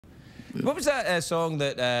What was that song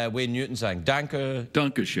that Wayne Newton sang? Danke.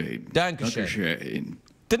 Danke, Schön. Danke, Danke, Schön. Schön.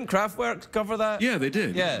 Didn't Kraftwerk cover that? Yeah, they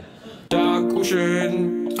did. Yeah. Danke,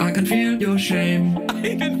 Schön. I can feel your shame.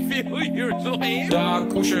 I can feel your shame.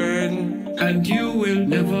 Danke, Schön. And you will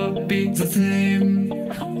never be the same.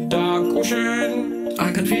 Danke, Schön.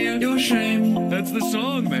 I can feel your shame. That's the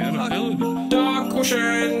song, man. I'm telling you. Danke,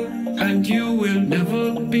 Schön. And you will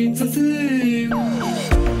never be the same.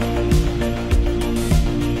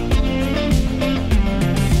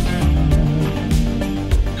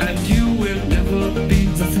 And you will never be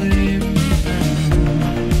the same.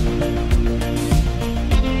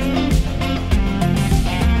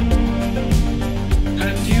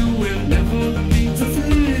 And you will never be the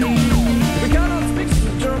same. We cannot speak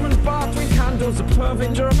the German, but we can do the pervy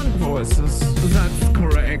German voices. That's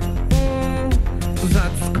correct.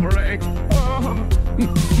 That's correct.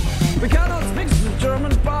 We cannot speak the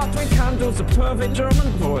German, but we can do the pervy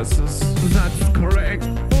German voices. That's correct.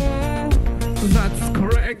 That's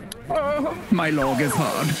correct. My log is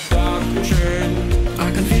hard. Danke, Schön.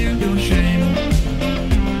 I can feel your shame.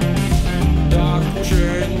 Danke,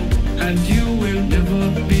 Schön. And you will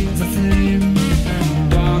never be the same.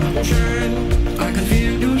 Danke, Schön. I can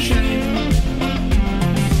feel your shame.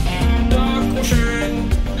 Danke, Schön.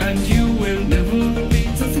 And you will never be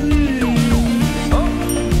the same. Oh,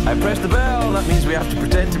 I pressed the bell. That means we have to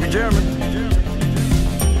pretend to be German.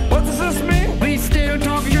 What does this mean? We still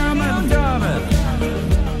talk German. German.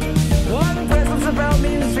 One press of the bell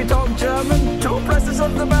means we talk German. Two presses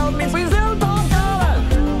of the bell means we still talk German.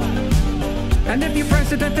 And if you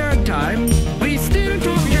press it a third time, we still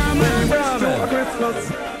talk German.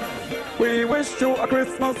 Christmas. We wish you a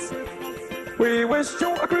Christmas. We wish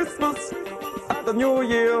you a Christmas. And a New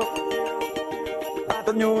Year. And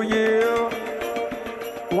a New Year.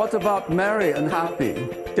 What about merry and happy?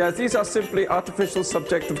 Yes, these are simply artificial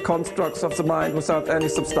subjective constructs of the mind without any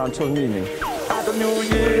substantial meaning. And a New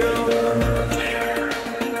Year.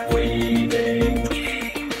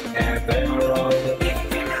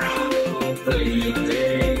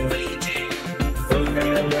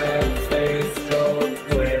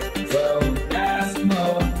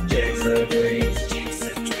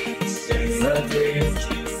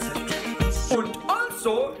 Und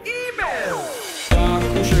also E-Mail.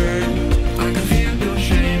 Danke, Schön. I can feel your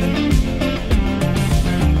shame.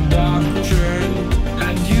 Danke, Schön.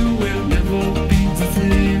 And you will never be the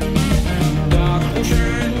same. Danke,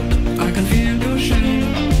 Schön. I can feel your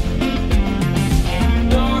shame.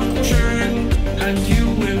 Danke, Schön. And you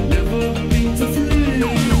will never be the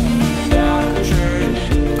same. Danke, Schön.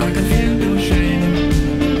 I can feel your shame.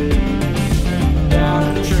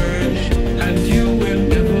 Danke, Schön. And you will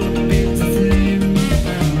never be the same.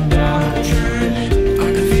 Danke, Schön.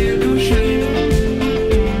 I can feel your shame.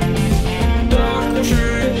 Danke,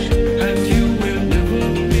 Schön. And you will never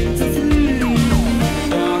be the same.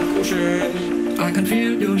 Danke, Schön. I can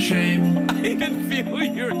feel your shame. I can feel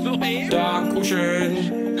your shame. Danke, Schön.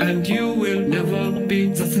 And you will never be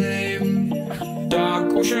the same.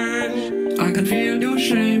 Danke, Schön. I can feel your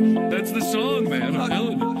shame. That's the song, man. I'm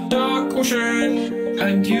telling you. Danke, Schön.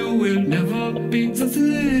 And you will never be the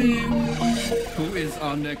same. Who is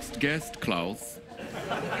our next guest, Klaus?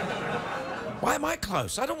 Why am I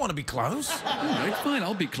Klaus? I don't want to be Klaus. All right, fine,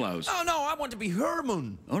 I'll be Klaus. Oh, no, I want to be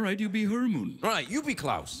Herman. All right, you be Herman. Right, you be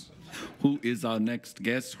Klaus. Who is our next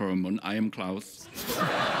guest, Herman? I am Klaus.